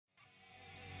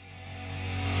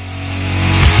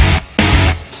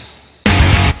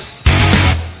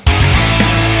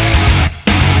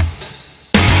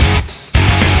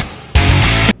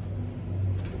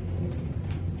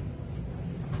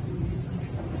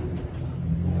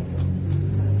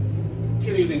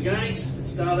Good evening, guys.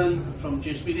 It's Darren from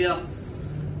Jace Media,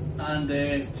 and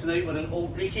tonight we're in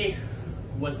Old Reekie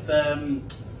with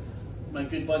my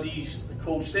good buddies, the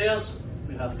Cold Stairs.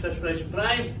 We have Chris, Bryce, and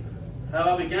Brian. How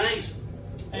are we, guys?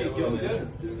 Hey, doing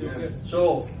good. Doing good.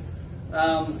 So,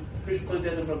 who's played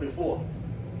Edinburgh before?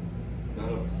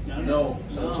 None of us. No,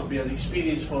 so this will be an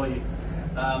experience for you.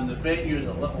 The venue is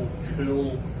a little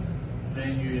cool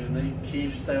venue, a night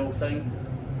cave style thing.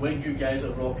 When you guys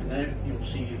are rocking out, you'll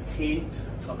see paint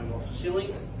coming off the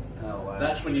ceiling. Oh, wow.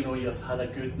 That's when you know you've had a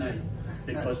good night,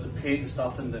 because the paint and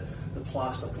stuff and the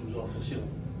plaster comes off the ceiling.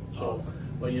 So awesome.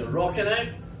 When you're rocking out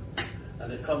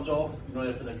and it comes off, you know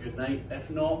you've had a good night.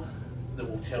 If not, they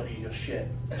will tell you you're shit.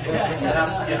 So you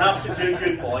have to do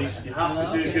good, boys. You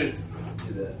have to do good.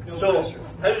 No So, pressure.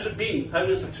 how's it been? How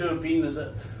has the tour been? Is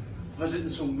it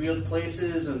visiting some weird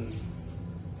places and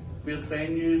weird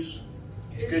venues?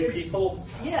 Good people?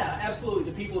 Yeah, absolutely.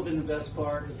 The people have been the best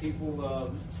part. The people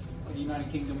of the United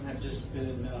Kingdom have just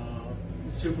been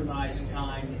super nice and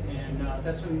kind, and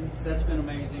that's been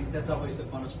amazing. That's always the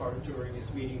funnest part of touring,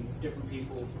 is meeting different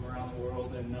people from around the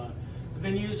world. And the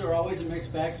venues are always a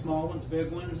mixed bag: small ones, big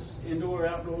ones, indoor,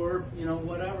 outdoor,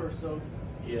 whatever. So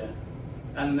Yeah.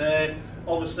 And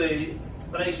obviously,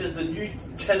 Bryce is the new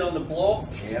kid on the block.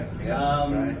 Yep,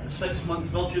 that's right. 6-month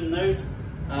virgin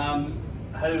now.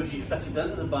 How have you fitted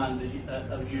into the band?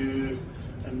 Have you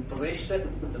embraced it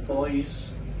with the boys?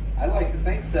 I like to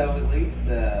think so, at least.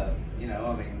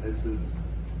 This was,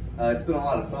 it's been a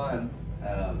lot of fun.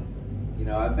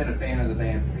 I've been a fan of the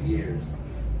band for years.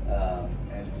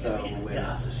 And so, You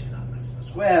have to see that,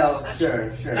 Bryce. well,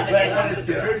 sure. But it's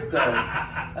the truth, though.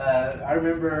 I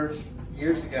remember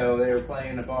years ago they were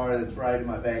playing a bar that's right in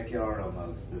my backyard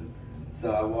almost. And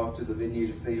so I walked to the venue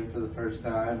to see them for the first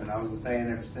time, and I was a fan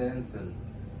ever since. And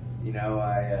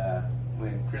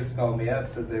when Chris called me up,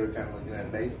 said they were kind of looking at a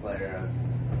bass player,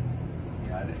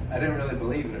 I didn't really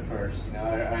believe it at first.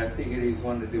 I figured he was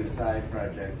wanting to do a side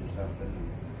project or something.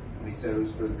 When he said it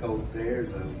was for the Cold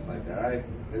Stairs, I was like, all right,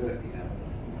 let's do it.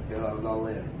 Let's go. I was all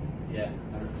in. Yeah.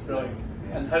 100%. Brilliant.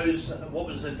 Yeah. And what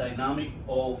was the dynamic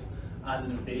of adding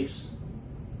the bass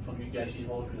for you guys? You've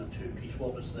always been a two-piece.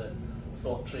 What was the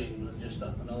thought train? Was it just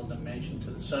another dimension to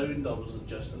the sound, or was it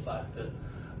just the fact that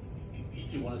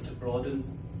you wanted to broaden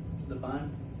the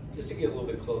band? Just to get a little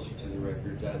bit closer to the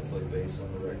records. I had played bass on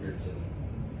the records, and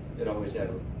it always had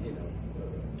a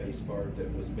bass part that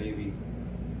was maybe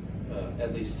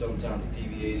at least sometimes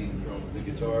deviating from the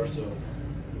guitar. So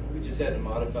we just had to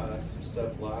modify some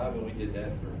stuff live, and we did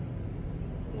that for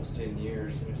almost 10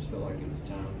 years. And we just felt like it was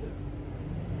time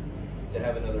to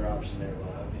have another option there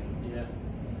live. Yeah.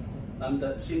 And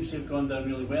it seems to have gone down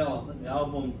really well. The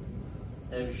album,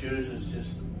 Heavy Shoes, is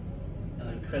just an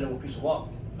incredible piece of work.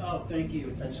 oh, thank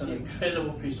you. It's an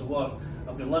incredible piece of work.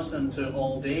 I've been listening to it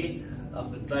all day.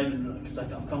 I've been driving, because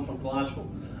I've come from Glasgow,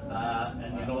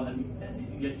 and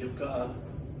you've got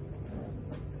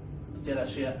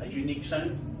a unique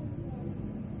sound.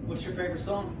 What's your favorite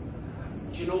song?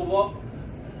 Do you know what?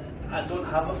 I don't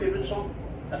have a favourite song,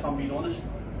 if I'm being honest,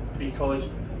 because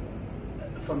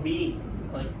for me,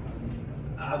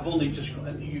 I've only just got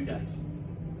into you guys.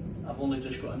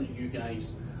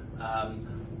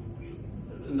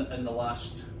 In the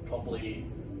last probably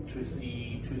 2,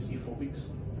 3, 4 weeks.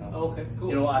 Oh, okay,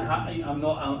 cool.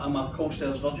 I'm a Cold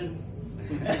Stairs virgin,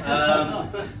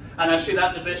 and I say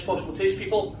that in the best possible taste,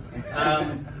 people.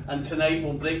 And tonight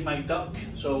will break my duck.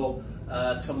 So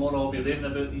tomorrow I'll be raving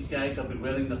about these guys. I'll be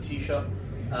wearing their T-shirt,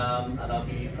 and I'll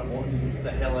be promoting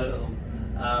the hell out of them.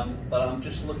 But I'm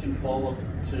just looking forward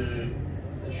to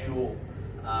the show.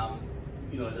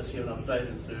 As I say, when I was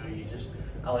driving through,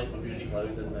 I like my music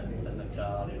loud in the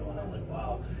car, and I'm like,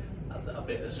 wow, I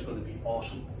bet this is going to be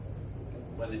awesome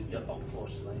when you're up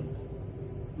close tonight.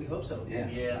 We hope so.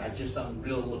 Yeah, I'm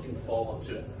really looking forward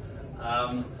to it.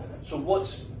 So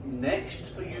what's next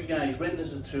for you guys? When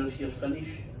does the tour here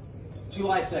finish?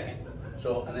 July 2nd.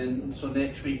 So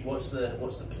next week, what's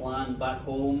the plan? Back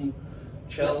home,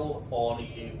 chill, or are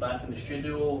you back in the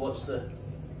studio? What's the?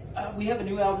 We have a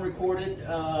new album recorded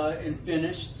and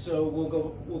finished, so we'll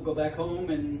go back home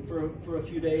and for a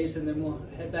few days, and then we'll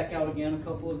head back out again. A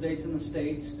couple of dates in the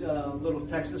States, a little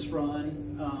Texas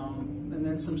run, and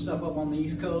then some stuff up on the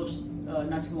East Coast.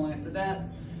 Not too long after that,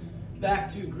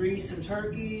 back to Greece and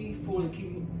Turkey for the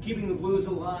Keeping the Blues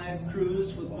Alive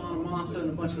cruise with Bonamassa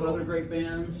and a bunch of other great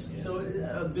bands. Yeah. So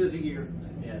a busy year.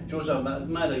 Yeah, Joe's a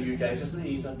admirer of you guys, isn't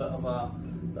he? He's a bit of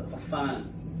a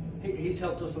fan. He's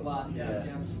helped us a lot. Yeah.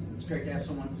 It's great to have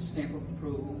someone's stamp of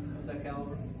approval of that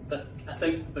caliber. But I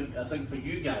think for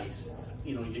you guys,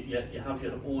 you have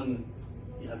your own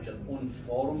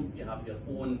forum, you have your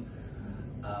own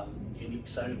unique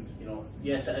sound. You know,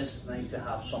 yes, it is nice to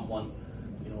have someone,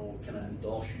 you know, kind of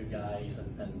endorse you guys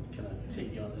and kind of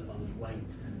take you on his wing.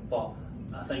 But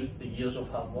I think the years of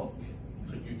hard work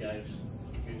for you guys,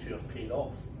 you two have paid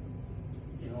off.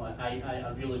 You know,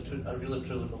 I really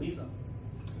truly believe that.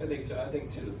 I think so. I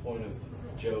think to the point of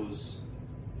Joe's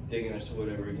digging us or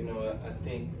whatever, you know, I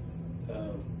think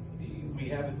we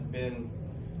haven't been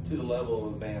to the level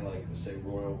of a band like, let's say,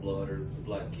 Royal Blood or the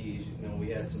Black Keys. You know, we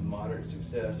had some moderate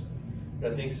success,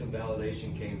 but I think some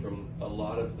validation came from a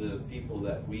lot of the people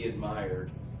that we admired.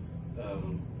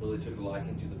 Really took a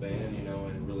liking to the band, you know,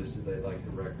 and really said they liked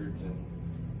the records.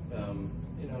 And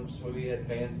you know, so we had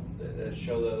fans at a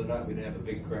show the other night. We didn't have a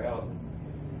big crowd.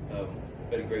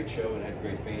 We had a great show and had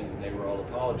great fans, and they were all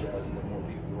apologizing that more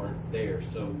people weren't there.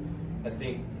 So I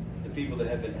think the people that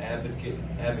have been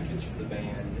advocates for the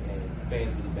band and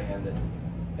fans of the band that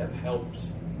have helped,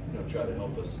 you know, try to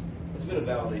help us, it's been a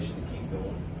validation to keep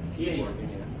going, keep working.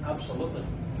 Yeah. Absolutely.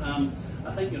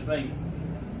 I think you're right.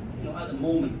 You know, at the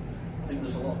moment, I think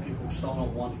there's a lot of people still not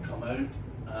want to come out,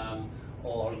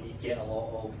 or you get a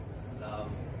lot of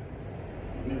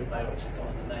maybe buy a ticket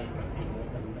on the night, you know,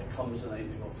 and it comes the night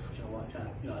and they go, you know what, I can't,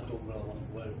 you know, I don't really want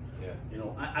to go out. Yeah. You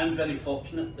know, I'm very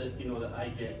fortunate that, you know, that I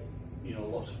get, you know,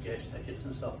 lots of guest tickets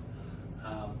and stuff,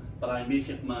 but I make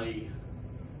it my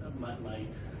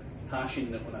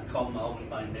passion that when I come, I always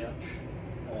buy merch,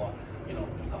 or, you know,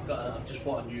 I've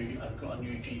got a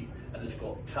new Jeep and it's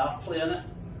got CarPlay in it.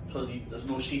 So there's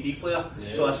no CD player.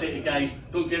 Yeah. So I say to guys,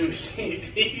 don't give me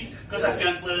CDs because I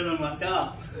can't play them in my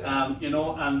car. Yeah. You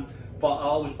know, but I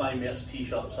always buy merch,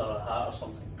 T-shirts or a hat or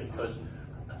something because,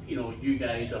 you know, you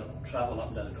guys are travelling up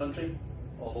and down the country,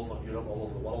 all over Europe, all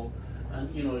over the world,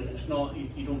 and you know, it's not,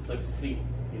 you don't play for free.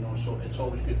 You know, so it's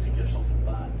always good to give something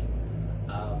back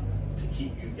to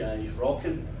keep you guys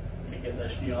rocking. To get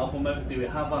this new album out, do we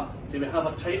have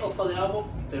a title for the album?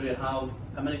 Do we have,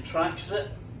 how many tracks is it?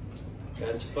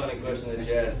 That's a funny question that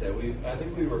you asked. That I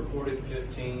think we recorded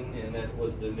 15, and that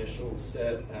was the initial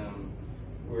set.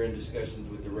 We're in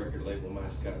discussions with the record label,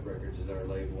 Mascot Records is our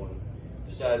label, and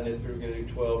deciding if we were going to do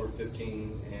 12 or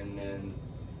 15, and then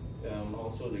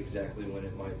also exactly when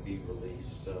it might be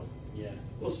released. So yeah,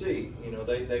 we'll see. You know,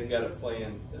 they've got a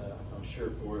plan, I'm sure,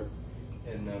 for it.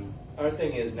 And our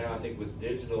thing is now, I think with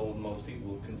digital, most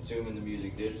people consuming the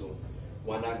music digital,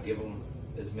 why not give them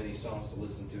as many songs to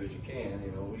listen to as you can?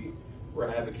 You know, we're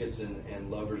advocates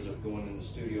and lovers of going in the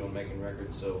studio and making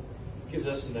records, so it gives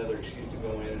us another excuse to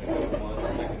go in a couple months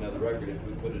and make another record if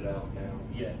we put it out now.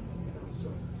 Yeah. You know,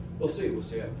 so we'll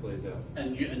see how it plays out.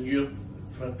 And your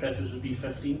preference would be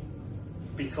 15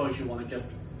 because you want to give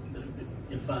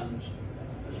your fans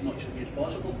as much of you as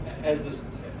possible. As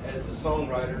the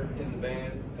songwriter in the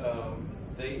band,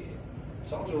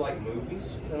 songs are like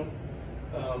movies. You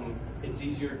know, it's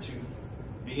easier to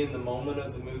be in the moment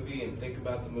of the movie and think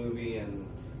about the movie and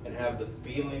have the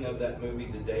feeling of that movie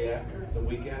the day after, the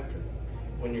week after.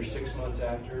 When you're 6 months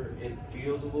after, it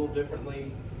feels a little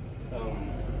differently.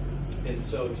 And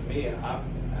so to me, I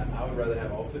would rather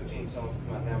have all 15 songs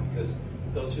come out now because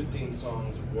those 15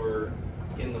 songs were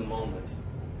in the moment,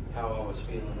 how I was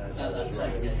feeling as I was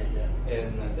writing. Yeah.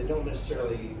 And they don't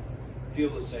necessarily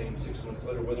feel the same 6 months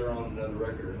later, whether they're on another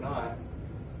record or not.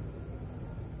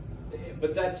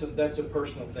 But that's a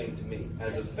personal thing to me.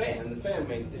 As a fan, the fan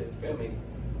may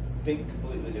think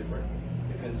completely different,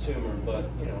 the consumer. But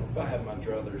you know, if I have my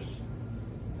druthers,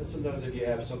 and sometimes if you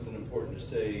have something important to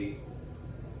say,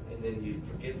 and then you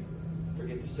forget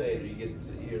to say it, or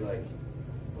you're like,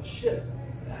 well, shit,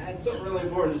 I had something really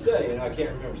important to say, and I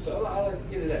can't remember. So I like to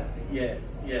get it out.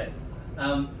 Yeah.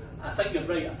 I think you're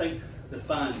right. I think the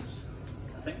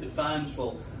fans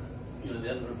will, you know,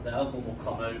 the album will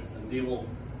come out and they will,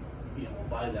 you know,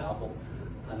 buy the album,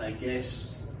 and I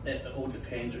guess it all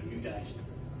depends on you guys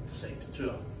decide to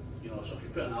tour. You know, so if you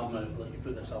put an album out, like you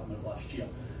put this album out last year,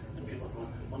 and people are going,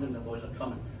 one of the boys are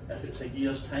coming. If it's a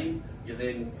year's time, you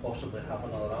then possibly have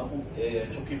another album.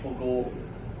 Yeah. So people go,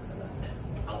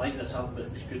 I like this album, but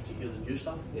it's good to hear the new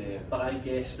stuff. Yeah. But I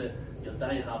guess that your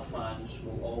die-hard fans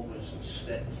will always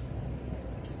stick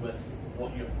with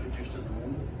what you've produced at the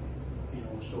moment. You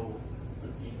know, so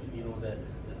you know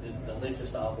the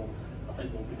latest album, I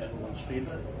think, will be everyone's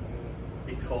favourite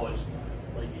because,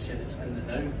 like you said, it's in the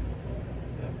now. Yeah.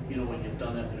 You know, when you've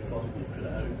done it, and recorded, you've put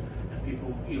it out, and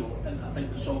people, you know, and I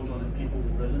think the songs on it, people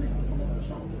will resonate with a lot of the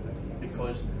songs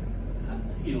because,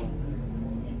 you know,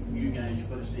 you guys, you've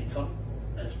got to stay current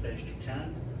as best you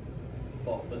can,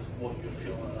 but with what you're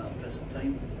feeling at that present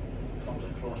time comes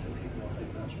across to people. I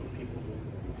think that's what people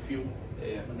will feel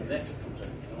when the record comes out,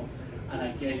 you know, and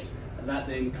I guess, and that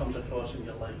then comes across in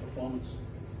your live performance.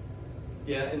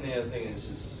 Yeah, and the other thing is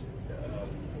just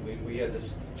we had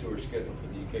this tour scheduled for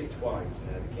the UK twice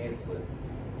and had to cancel it.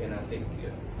 And I think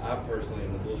I personally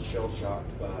am a little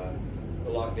shell-shocked by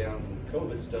the lockdowns and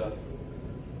COVID stuff.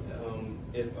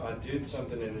 If I did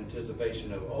something in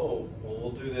anticipation of, oh, well,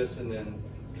 we'll do this, and then,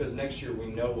 because next year we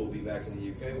know we'll be back in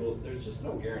the UK, well, there's just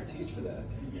no guarantees for that.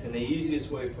 Yeah. And the easiest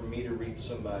way for me to reach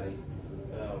somebody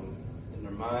in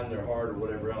their mind, their heart, or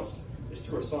whatever else is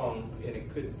through a song, and it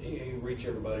could reach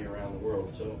everybody around the world.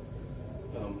 So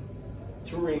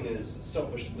touring is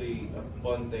selfishly a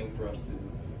fun thing for us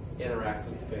to interact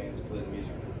with the fans, play the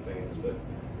music for the fans. But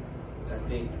I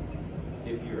think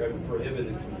if you're ever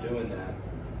prohibited from doing that,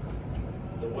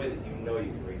 the way that you know you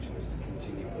can reach them is to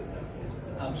continue putting out music.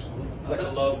 Absolutely. It's like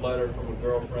a love letter from a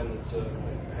girlfriend that's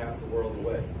half the world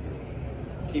away.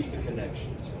 It keeps the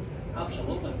connection. So.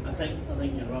 Absolutely. I think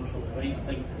you're absolutely right. I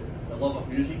think the love of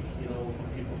music, for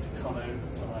people to come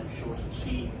out to live shows and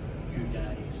see you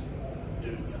guys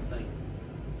doing your thing.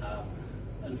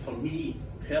 And for me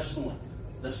personally,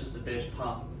 this is the best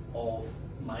part of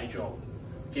my job.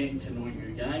 Getting to know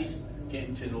you guys,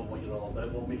 getting to know what you're all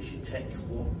about, what makes you tick,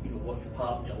 which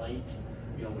part you like,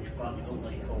 which part you don't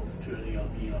like of touring or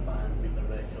being a band, making a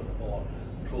record or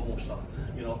promo stuff,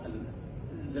 and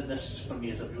this for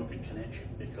me is a real good connection,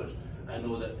 because I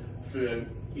know that throughout,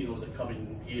 the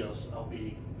coming years, I'll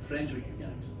be friends with you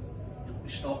guys. I'll be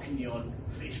stalking you on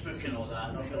Facebook and all that,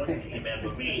 and I'll be like, hey,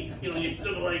 remember me? You're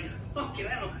sort of like, fucking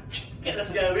hell, get this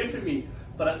guy away from me.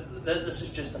 But this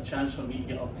is just a chance for me to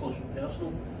get up close and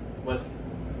personal with,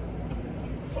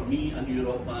 for me, a new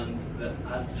rock band that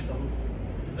I've discovered,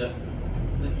 that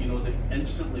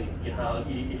instantly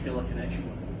you feel a connection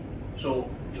with. So,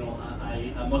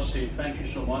 I must say thank you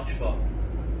so much for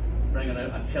bringing out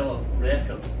a killer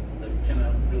record that kind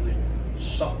of really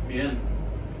sucked me in,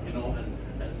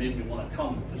 and made me want to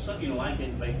come. Because, I get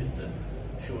invited to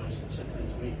shows 6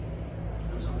 times a week,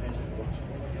 and sometimes I go,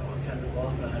 I can't be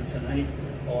bothered going out tonight,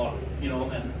 or,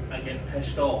 and I get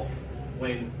pissed off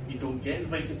when you don't get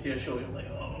invited to a show. You're like,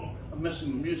 oh, I'm missing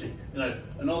the music,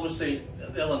 And obviously,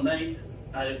 the other night,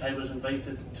 I was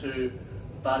invited to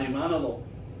Barry Manilow.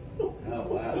 Oh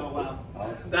wow! Oh wow!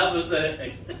 Awesome. That was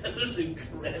it was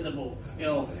incredible.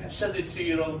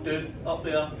 72-year-old dude up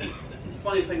there. The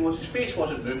funny thing was his face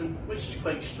wasn't moving, which is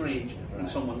quite strange when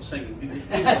someone's singing. His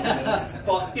face wasn't moving.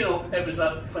 But it was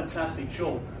a fantastic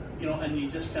show. And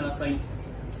you just kind of think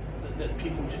that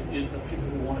people, the people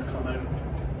who want to come out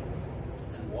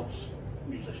and watch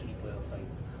musicians play their thing.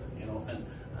 And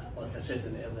like I said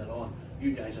earlier on,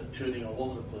 you guys are touring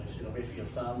all over the place. Away for your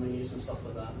families and stuff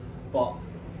like that. But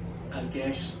I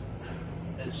guess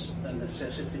it's a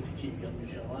necessity to keep your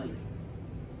music alive.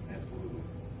 Absolutely.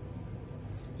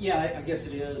 Yeah, I guess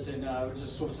it is, and I would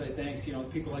just want to say thanks.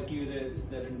 People like you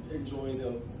that enjoy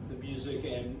the music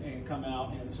and come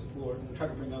out and support and try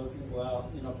to bring other people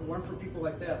out. If it weren't for people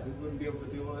like that, we wouldn't be able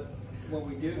to do what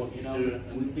we do.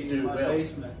 We'd be in my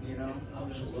basement.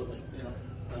 Absolutely.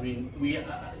 I mean,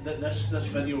 this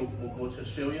video will go to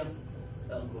Australia,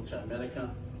 it'll go to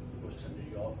America, it goes to New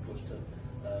York, it goes to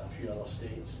a few other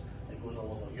states, it goes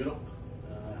all over Europe.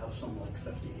 I have some like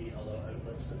 58 other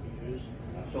outlets that we use.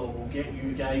 So we'll get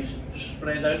you guys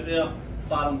spread out there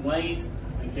far and wide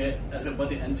and get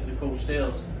everybody into the cold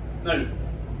stairs. Now,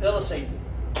 the other side,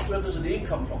 where does the name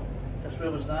come from? Because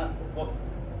where was that?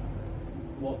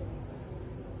 What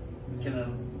kind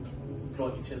of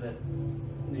brought you to the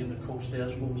name the cold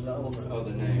stairs? What was that all about? Oh,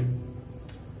 the name.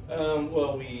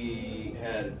 Well, we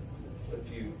had a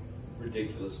few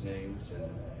ridiculous names, and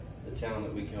the town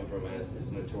that we come from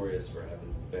is notorious for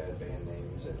having bad band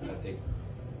names. And I think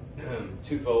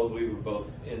twofold, we were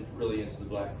both really into the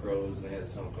Black Crowes, and they had a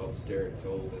song called Stare It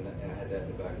Cold, and I had that in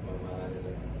the back of my mind. And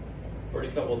the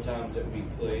first couple of times that we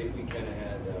played, we kind of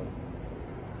had,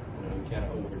 we kind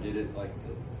of overdid it, like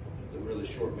the really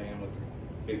short man with the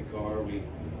big car. We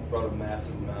brought a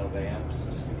massive amount of amps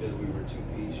just because we were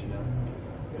two-piece,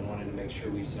 and wanted to make sure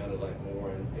we sounded like more.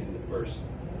 And the first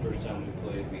time we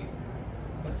played,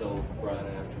 I told Brian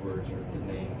afterwards, or the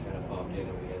name kind of popped in,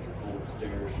 and we had the cold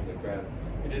stares from the crowd.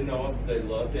 We didn't know if they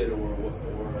loved it or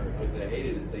if they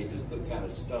hated it. They just looked kind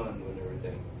of stunned when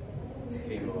everything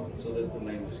came on, so that the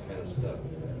name just kind of stuck.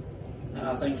 And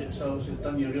I think it's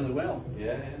done you really well.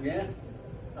 Yeah.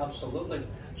 Absolutely.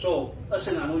 So,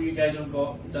 listen, I know you guys have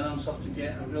got dinner and stuff to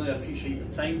get. I really appreciate your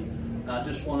time. I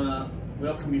just want to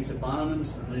welcome you to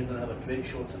Bannerman's. I know you're going to have a great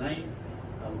show tonight.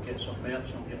 We'll get some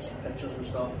merch, I'll get some pictures and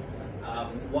stuff.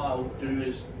 What I'll do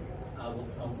is I'll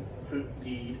put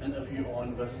the interview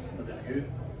on with the review.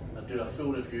 I do a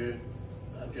full review,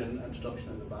 I do an introduction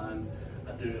of the band,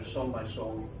 I do a song by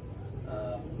song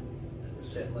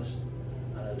set list,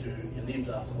 and I do your names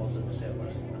afterwards in the set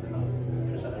list, and then I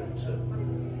push it out to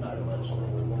outlets all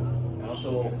over the world.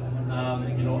 So,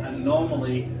 you know, and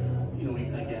normally, you know,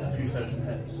 I get a few thousand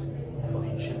hits for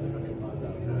each individual band that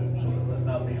I put out. So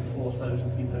that'll be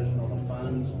 4,000, 3,000 other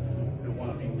fans who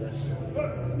want to read this,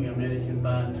 you know, American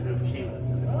band who have came to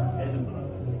Edinburgh,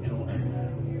 you know, and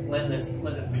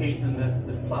let the paint and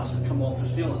the plaster come off the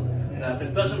ceiling. Now, if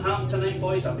it doesn't happen tonight,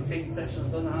 boys, I'll be taking pictures.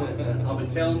 It doesn't happen. I'll be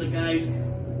telling the guys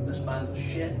this band is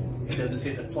shit. He didn't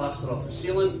take the plaster off the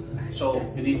ceiling, so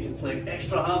you need to play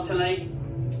extra hard tonight,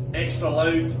 extra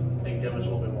loud, and give us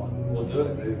what we want. We'll do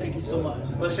it. Thank you so much.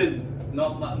 Listen,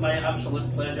 my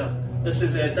absolute pleasure. This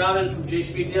is Darren from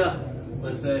Jace Media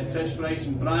with Chris, Bryce,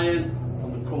 and Brian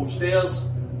from the Cold Stairs.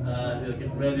 They're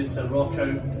getting ready to rock out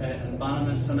in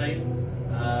Bannerman's tonight.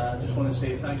 I just want to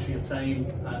say thanks for your time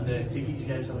and take it easy,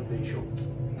 guys. Have a great show.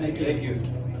 Thank you. Thank you.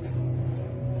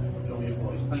 Brilliant,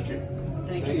 boys. Thank you.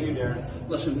 Thank Thank you. you, Darren.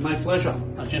 Listen, my pleasure.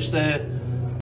 I just